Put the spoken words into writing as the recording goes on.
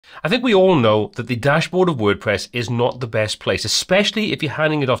I think we all know that the dashboard of WordPress is not the best place, especially if you're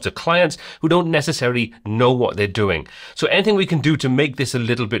handing it off to clients who don't necessarily know what they're doing. So anything we can do to make this a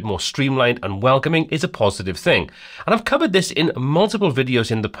little bit more streamlined and welcoming is a positive thing. And I've covered this in multiple videos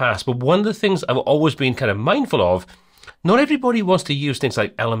in the past, but one of the things I've always been kind of mindful of, not everybody wants to use things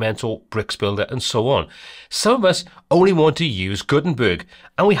like Elementor, Bricks Builder, and so on. Some of us only want to use Gutenberg,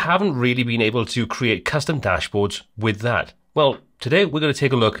 and we haven't really been able to create custom dashboards with that. Well, today we're going to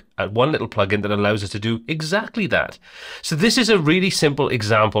take a look at one little plugin that allows us to do exactly that. So this is a really simple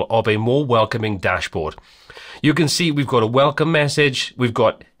example of a more welcoming dashboard. You can see we've got a welcome message, we've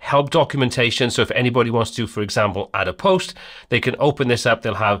got help documentation. So if anybody wants to, for example, add a post, they can open this up.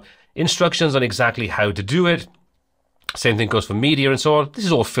 They'll have instructions on exactly how to do it. Same thing goes for media and so on. This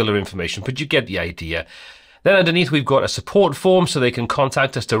is all filler information, but you get the idea. Then underneath we've got a support form so they can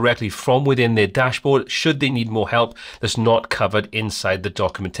contact us directly from within their dashboard should they need more help that's not covered inside the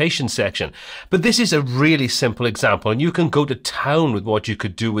documentation section. But this is a really simple example, and you can go to town with what you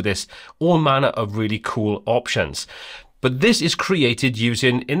could do with this, all manner of really cool options. But this is created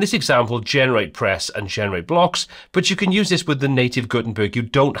using, in this example, generate press and generate blocks, but you can use this with the native Gutenberg. You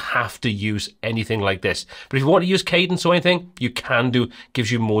don't have to use anything like this. But if you want to use Cadence or anything, you can do,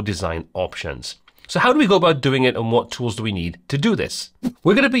 gives you more design options. So how do we go about doing it, and what tools do we need to do this?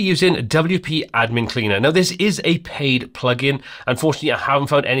 We're going to be using WP Admin Cleaner. Now this is a paid plugin. Unfortunately, I haven't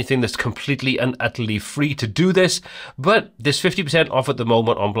found anything that's completely and utterly free to do this, but there's 50% off at the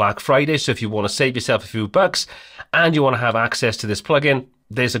moment on Black Friday. So if you want to save yourself a few bucks and you want to have access to this plugin,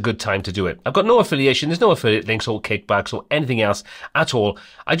 there's a good time to do it. I've got no affiliation, there's no affiliate links or kickbacks or anything else at all.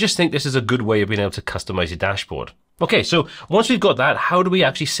 I just think this is a good way of being able to customize your dashboard. Okay, so once we've got that, how do we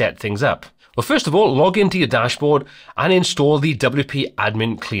actually set things up? Well, first of all, log into your dashboard and install the WP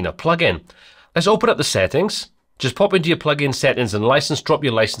Admin Cleaner plugin. Let's open up the settings. Just pop into your plugin settings and license, drop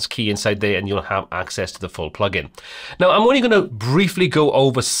your license key inside there, and you'll have access to the full plugin. Now, I'm only going to briefly go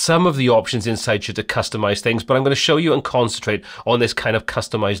over some of the options inside here to customize things, but I'm going to show you and concentrate on this kind of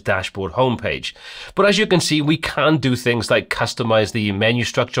customized dashboard homepage. But as you can see, we can do things like customize the menu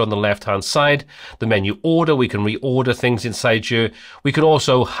structure on the left-hand side, the menu order. We can reorder things inside here. We can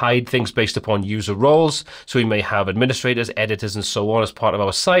also hide things based upon user roles. So we may have administrators, editors, and so on as part of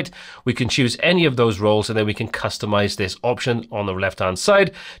our site. We can choose any of those roles, and then we can customize this option on the left hand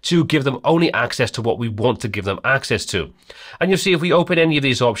side to give them only access to what we want to give them access to. And you'll see if we open any of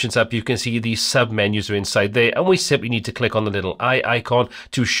these options up, you can see these sub menus are inside there, and we simply need to click on the little eye icon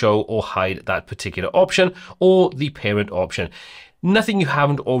to show or hide that particular option or the parent option. Nothing you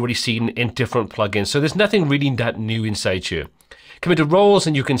haven't already seen in different plugins, so there's nothing really that new inside here. Come into roles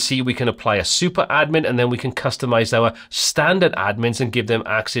and you can see we can apply a super admin, and then we can customize our standard admins and give them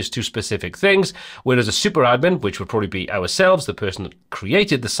access to specific things. Whereas a super admin, which would probably be ourselves, the person that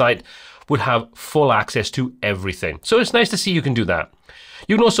created the site, would have full access to everything. So it's nice to see you can do that.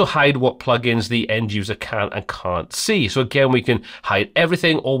 You can also hide what plugins the end user can and can't see. So again, we can hide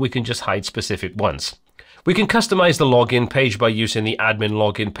everything, or we can just hide specific ones. We can customize the login page by using the admin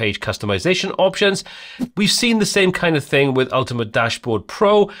login page customization options. We've seen the same kind of thing with Ultimate Dashboard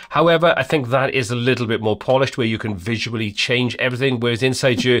Pro. However, I think that is a little bit more polished, where you can visually change everything, whereas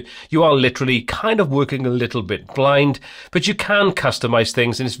inside here, you are literally kind of working a little bit blind, but you can customize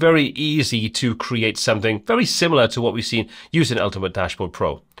things, and it's very easy to create something very similar to what we've seen using Ultimate Dashboard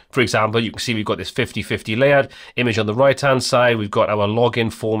Pro. For example, you can see we've got this 50-50 layout, image on the right-hand side, we've got our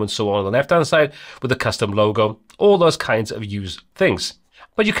login form and so on the left-hand side with a custom logo, all those kinds of used things.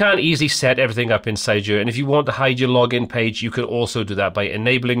 But you can easily set everything up inside here, and if you want to hide your login page, you can also do that by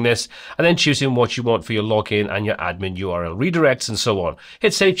enabling this and then choosing what you want for your login and your admin URL redirects and so on.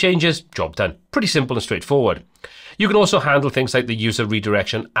 Hit save changes, job done. Pretty simple and straightforward. You can also handle things like the user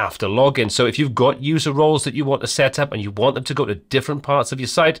redirection after login. So if you've got user roles that you want to set up and you want them to go to different parts of your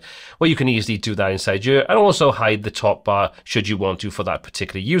site, well, you can easily do that inside here, and also hide the top bar should you want to for that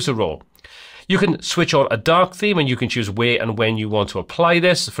particular user role. You can switch on a dark theme, and you can choose where and when you want to apply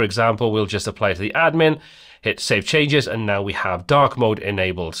this. For example, we'll just apply to the admin, hit save changes, and now we have dark mode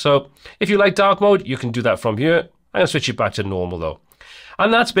enabled. So if you like dark mode, you can do that from here. I'm going to switch it back to normal though.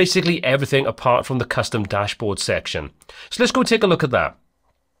 And that's basically everything apart from the custom dashboard section. So let's go take a look at that.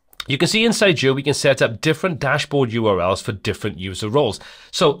 You can see inside here we can set up different dashboard URLs for different user roles.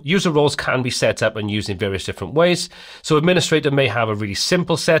 So user roles can be set up and used in various different ways. So administrator may have a really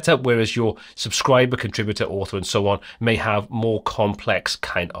simple setup, whereas your subscriber, contributor, author, and so on may have more complex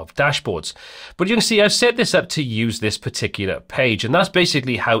kind of dashboards. But you can see I've set this up to use this particular page, and that's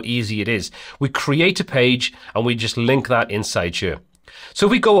basically how easy it is. We create a page and we just link that inside here. So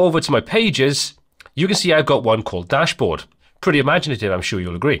if we go over to my pages, you can see I've got one called Dashboard. Pretty imaginative, I'm sure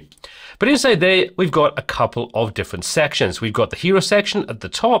you'll agree. But inside there, we've got a couple of different sections. We've got the hero section at the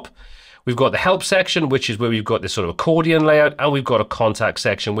top. We've got the help section, which is where we've got this sort of accordion layout, and we've got a contact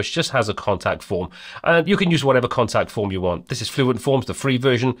section, which just has a contact form. And you can use whatever contact form you want. This is Fluent Forms, the free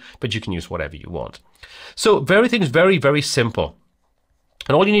version, but you can use whatever you want. So everything's very, very simple.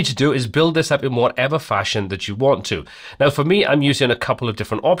 And all you need to do is build this up in whatever fashion that you want to. Now, for me, I'm using a couple of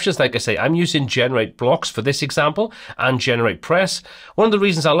different options. Like I say, I'm using Generate Blocks for this example and Generate Press. One of the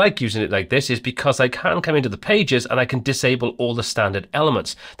reasons I like using it like this is because I can come into the pages and I can disable all the standard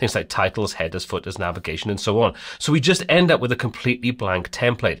elements, things like titles, headers, footers, navigation, and so on. So we just end up with a completely blank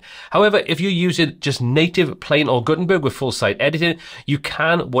template. However, if you're using just native plain old Gutenberg with full site editing, you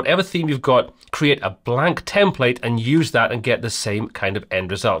can, whatever theme you've got, create a blank template and use that and get the same kind of end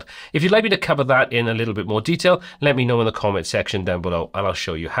result. If you'd like me to cover that in a little bit more detail, let me know in the comment section down below and I'll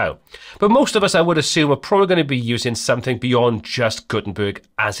show you how. But most of us, I would assume, are probably going to be using something beyond just Gutenberg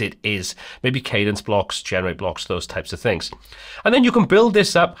as it is. Maybe cadence blocks, generate blocks, those types of things. And then you can build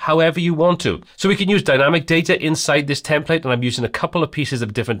this up however you want to. So we can use dynamic data inside this template, and I'm using a couple of pieces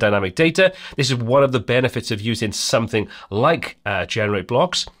of different dynamic data. This is one of the benefits of using something like generate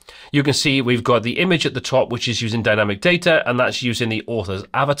blocks. You can see we've got the image at the top, which is using dynamic data, and that's using the author's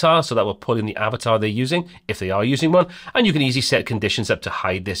avatar, so that will pull in the avatar they're using, if they are using one. And you can easily set conditions up to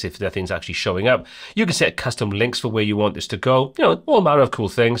hide this if nothing's actually showing up. You can set custom links for where you want this to go, you know, all manner of cool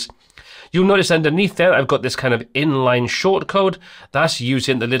things. You'll notice underneath there, I've got this kind of inline shortcode. That's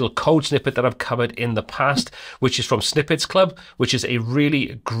using the little code snippet that I've covered in the past, which is from Snippets Club, which is a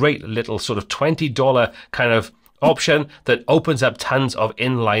really great little sort of $20 kind of option that opens up tons of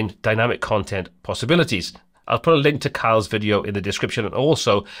inline dynamic content possibilities. I'll put a link to Kyle's video in the description and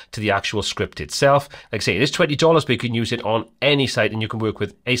also to the actual script itself. Like I say, it is $20, but you can use it on any site, and you can work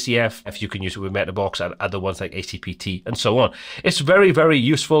with ACF, if you can use it with Metabox and other ones like ACPT and so on. It's very, very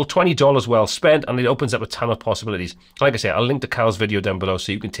useful, $20 well spent, and it opens up a ton of possibilities. Like I say, I'll link to Kyle's video down below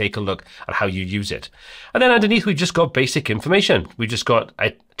so you can take a look at how you use it. And then underneath, we've just got basic information. We've just got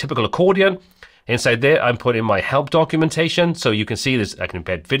a typical accordion. Inside there, I'm putting my help documentation. So you can see this, I can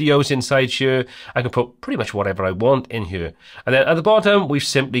embed videos inside here. I can put pretty much whatever I want in here. And then at the bottom, we've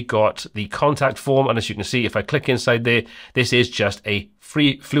simply got the contact form. And as you can see, if I click inside there, this is just a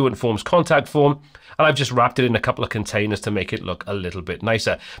free Fluent Forms contact form. And I've just wrapped it in a couple of containers to make it look a little bit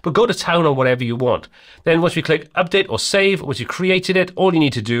nicer. But go to town on whatever you want. Then once we click update or save, once you've created it, all you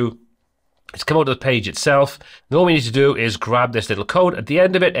need to do is come out to the page itself. And all we need to do is grab this little code at the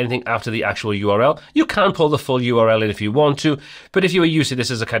end of it, anything after the actual URL. You can pull the full URL in if you want to, but if you were using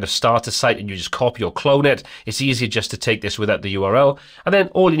this as a kind of starter site and you just copy or clone it, it's easier just to take this without the URL. And then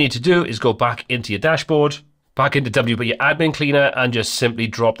all you need to do is go back into your dashboard, back into WP Admin Cleaner, and just simply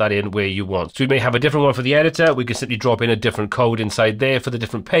drop that in where you want. So we may have a different one for the editor. We can simply drop in a different code inside there for the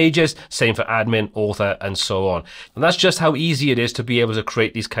different pages. Same for admin, author, and so on. And that's just how easy it is to be able to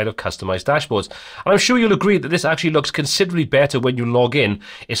create these kind of customized dashboards. And I'm sure you'll agree that this actually looks considerably better when you log in.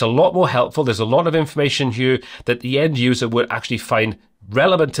 It's a lot more helpful. There's a lot of information here that the end user would actually find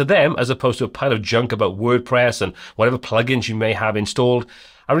relevant to them, as opposed to a pile of junk about WordPress and whatever plugins you may have installed.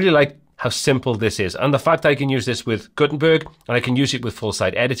 I really like how simple this is, and the fact that I can use this with Gutenberg and I can use it with full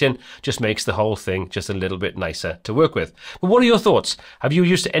site editing just makes the whole thing just a little bit nicer to work with. But what are your thoughts? Have you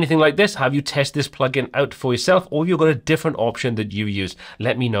used anything like this? Have you tested this plugin out for yourself, or have you got a different option that you use?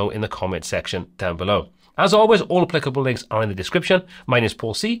 Let me know in the comment section down below. As always, all applicable links are in the description. My name is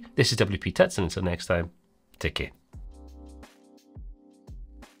Paul C. This is WPTuts, and until next time, take care.